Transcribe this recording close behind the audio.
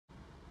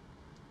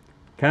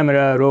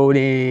Camera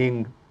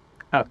rolling,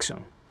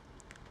 action.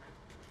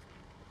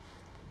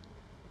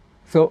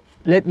 So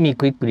let me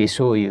quickly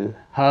show you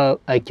how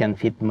I can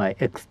fit my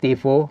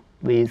X-T4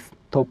 with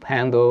top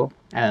handle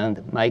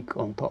and mic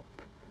on top.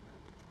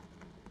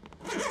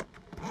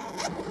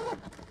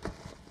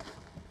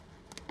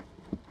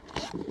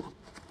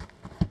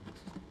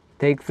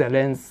 Take the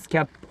lens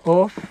cap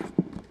off,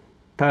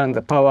 turn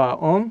the power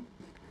on.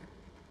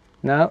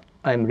 Now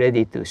I'm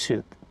ready to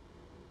shoot.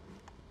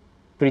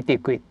 Pretty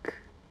quick.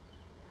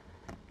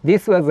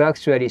 This was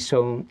actually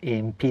shown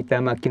in Peter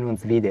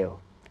McKinnon's video,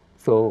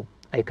 so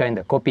I kind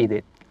of copied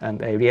it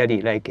and I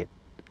really like it.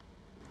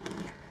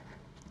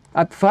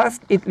 At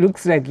first it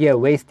looks like you're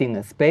wasting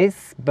a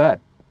space, but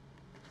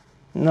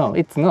no,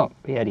 it's not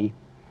really.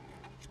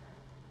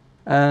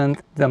 And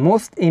the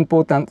most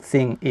important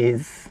thing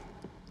is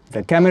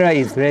the camera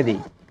is ready.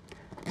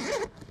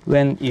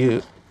 When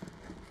you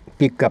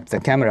pick up the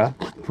camera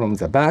from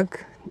the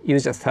back, you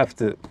just have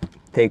to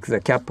take the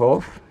cap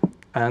off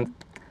and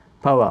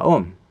power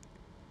on.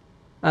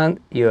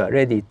 And you are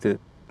ready to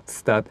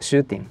start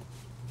shooting.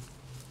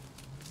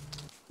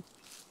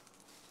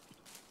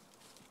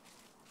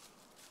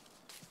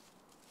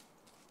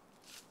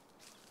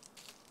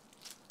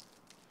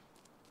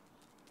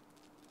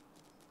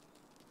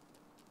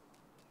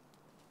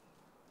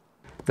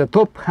 The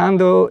top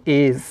handle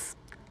is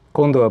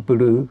Condor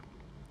blue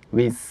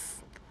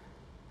with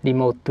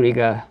remote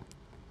trigger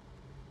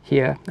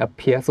here,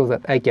 up here, so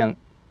that I can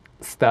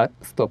stop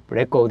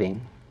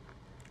recording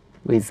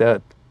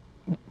without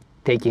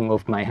taking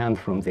off my hand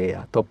from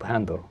the top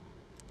handle.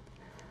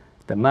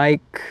 The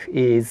mic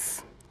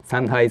is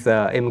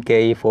Sennheiser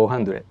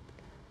MK400.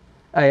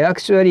 I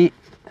actually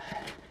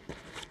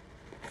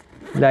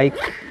like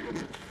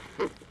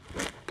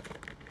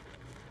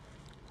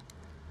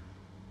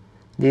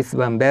this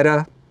one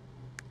better,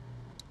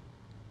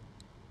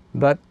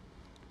 but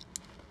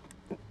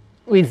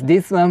with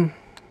this one,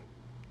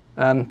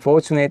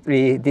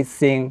 unfortunately, this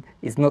thing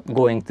is not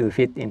going to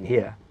fit in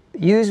here.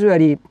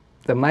 Usually,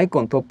 the mic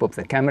on top of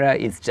the camera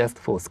is just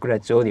for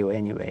scratch audio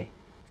anyway.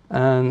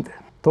 And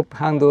top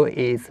handle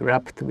is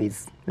wrapped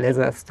with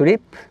leather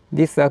strip.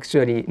 This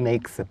actually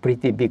makes a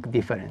pretty big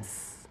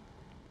difference,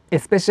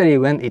 especially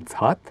when it's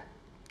hot.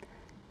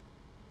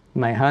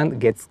 My hand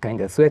gets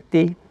kind of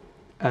sweaty,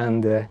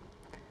 and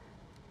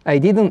I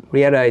didn't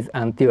realize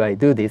until I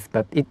do this,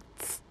 but it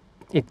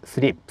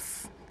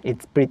slips.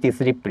 It's pretty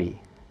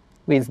slippery.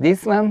 With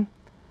this one,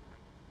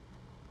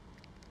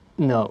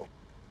 no.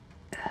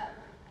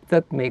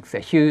 That makes a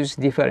huge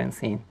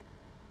difference in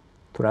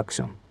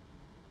traction.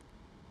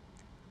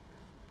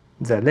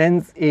 The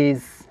lens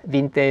is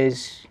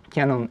vintage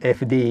Canon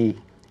FD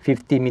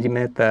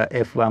 50mm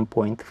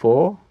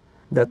f1.4.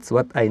 That's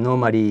what I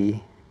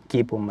normally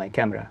keep on my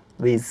camera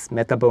with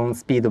Metabone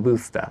speed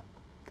booster.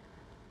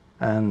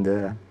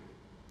 And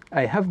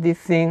I have this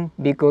thing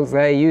because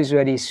I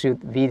usually shoot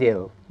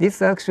video.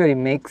 This actually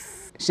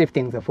makes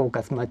shifting the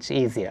focus much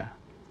easier.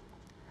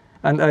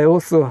 And I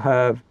also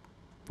have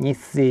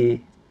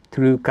Nissi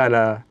True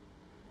Color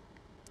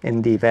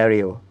ND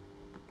variable,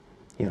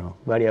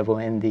 variable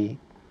ND.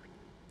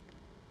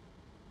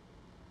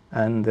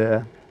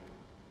 And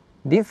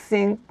this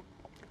thing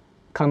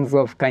comes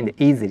off kind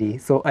of easily,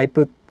 so I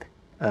put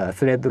a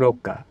thread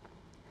locker,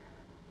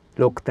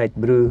 Loctite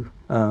blue,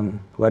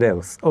 what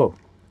else? Oh,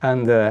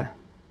 and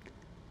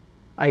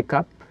eye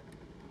cup.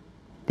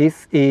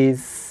 This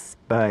is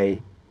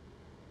by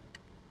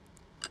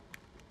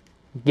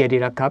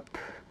Guerrilla Cup,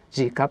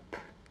 G Cup.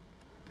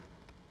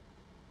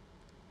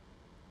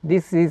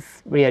 This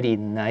is really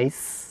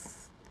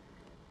nice.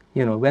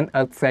 When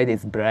outside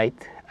is bright,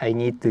 I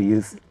need to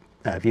use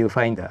a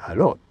viewfinder a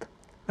lot.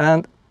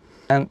 And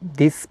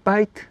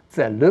despite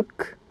the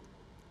look,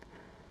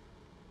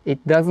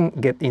 it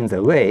doesn't get in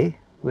the way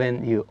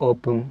when you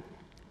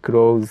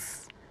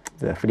close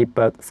the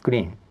flip-out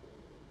screen.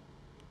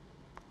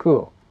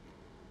 Cool.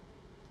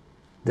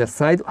 The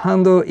side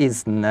handle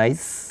is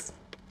nice.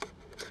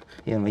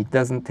 It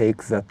doesn't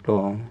take that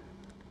long.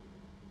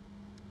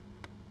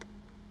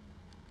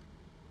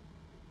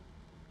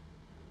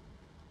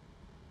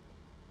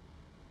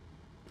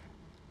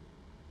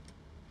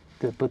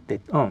 To put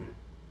it on.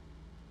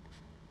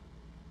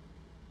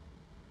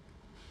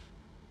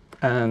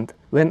 And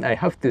when I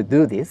have to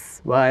do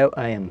this while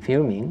I am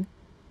filming,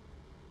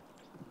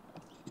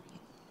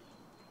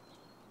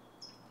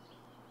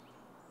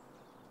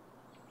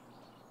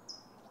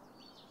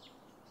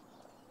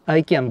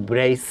 I can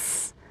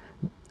brace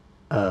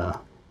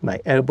my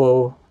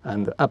elbow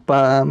and upper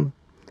arm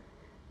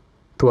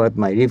toward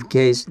my rib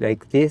cage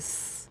like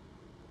this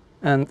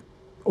and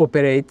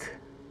operate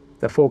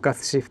the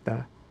focus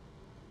shifter.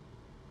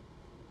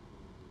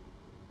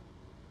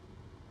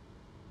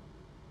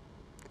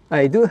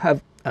 I do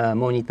have a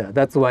monitor.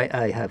 That's why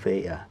I have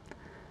a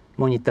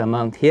monitor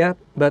mount here,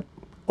 but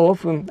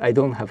often I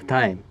don't have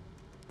time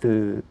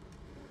to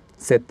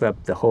set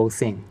up the whole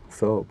thing.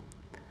 So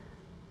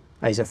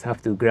I just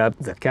have to grab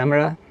the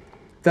camera.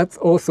 That's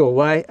also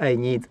why I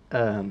need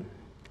a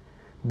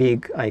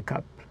big eye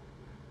cup.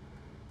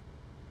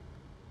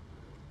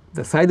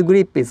 the side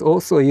grip is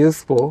also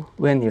useful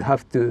when you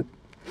have to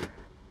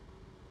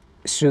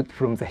shoot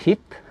from the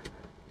hip,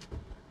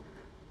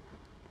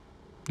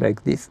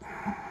 like this.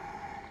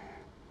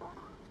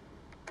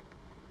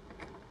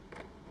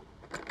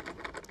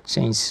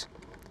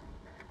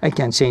 I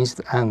can change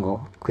the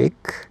angle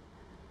quick,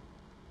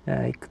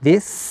 like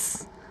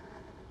this.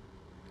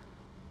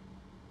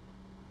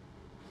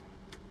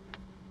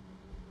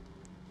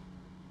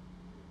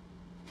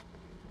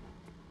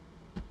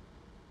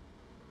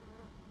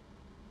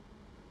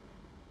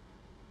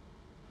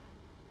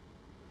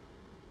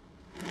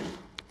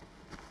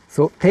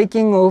 So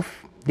taking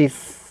off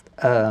this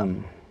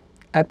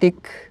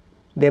attic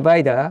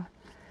divider,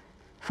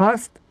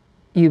 first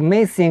you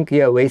may think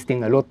you are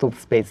wasting a lot of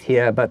space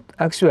here, but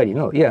actually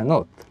no, you are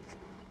not.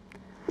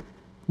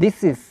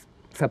 This is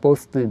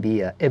supposed to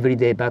be an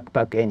everyday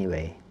backpack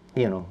anyway.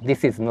 You know,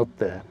 this is not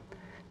a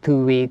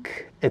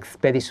 2-week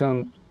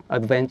expedition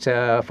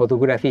adventure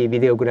photography,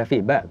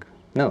 videography bag.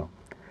 No.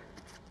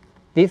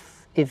 This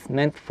is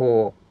meant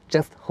for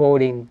just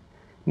holding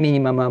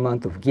minimum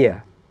amount of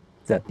gear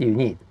that you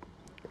need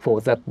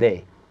for that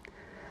day.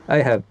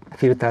 I have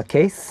filter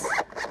case.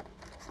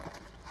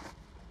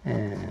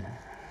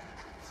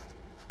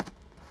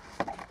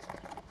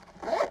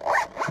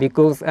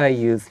 Because I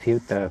use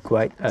filter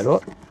quite a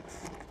lot,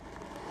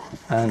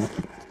 and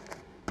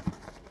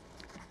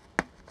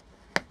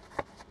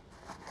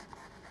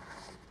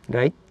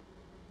right,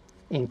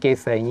 in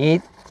case I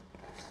need.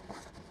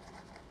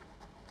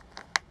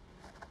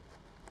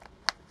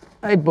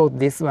 I bought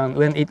this one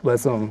when it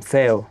was on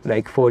sale,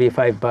 like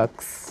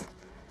 $45.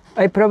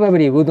 I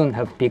probably wouldn't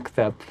have picked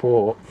up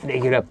for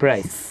regular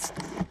price.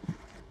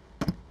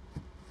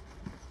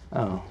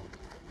 Oh.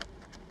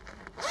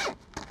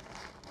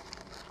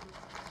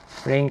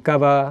 Rain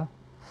cover.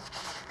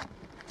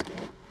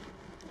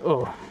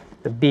 Oh,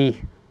 the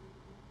B.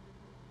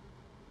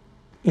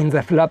 In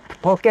the flap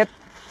pocket,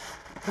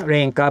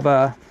 rain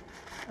cover,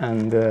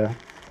 and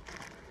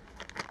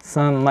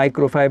some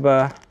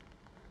microfiber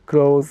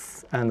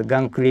clothes and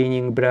gun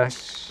cleaning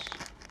brush.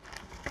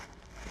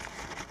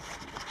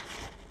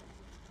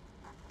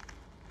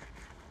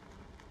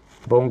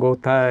 Bongo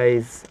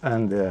ties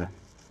and the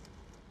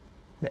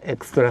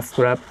extra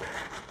strap.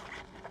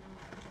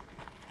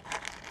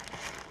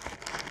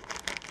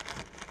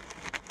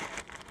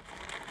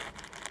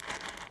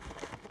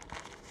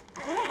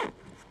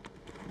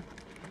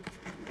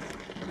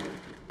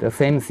 The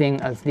same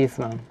thing as this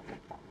one.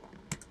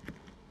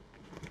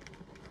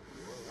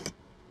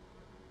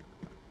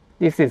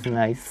 This is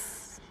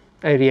nice.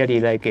 I really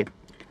like it.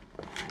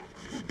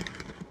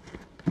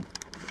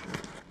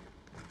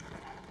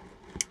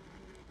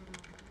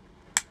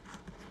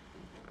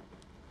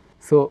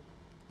 So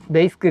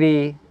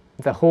basically,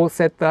 the whole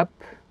setup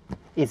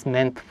is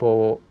meant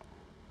for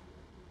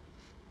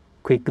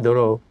quick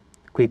draw,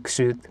 quick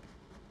shoot.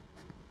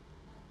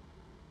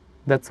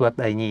 That's what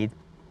I need.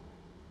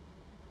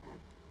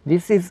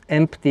 This is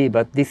empty,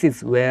 but this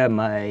is where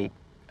my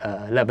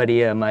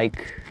lavalier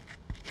mic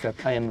that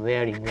I am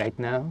wearing right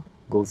now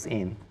goes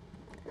in.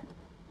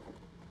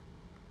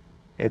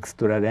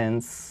 Extra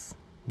lens.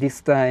 This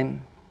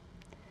time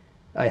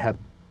I have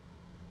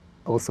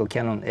also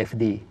Canon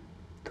FD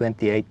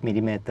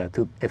 28mm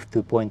to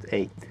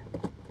f2.8.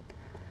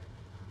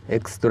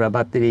 Extra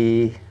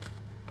battery,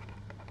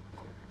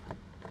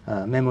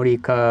 memory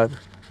card,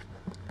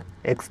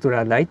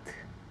 extra light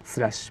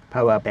 /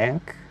 power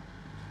bank.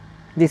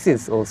 This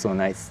is also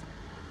nice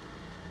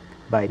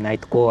by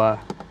Nightcore.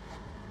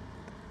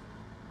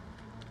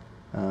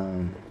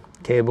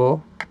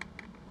 Cable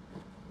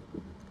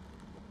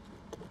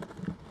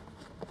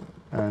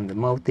and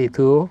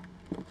multi-tool.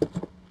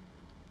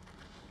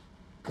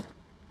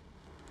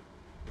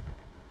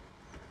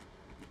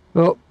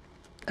 Well,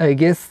 I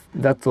guess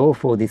that's all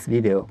for this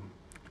video.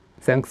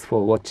 Thanks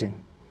for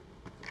watching.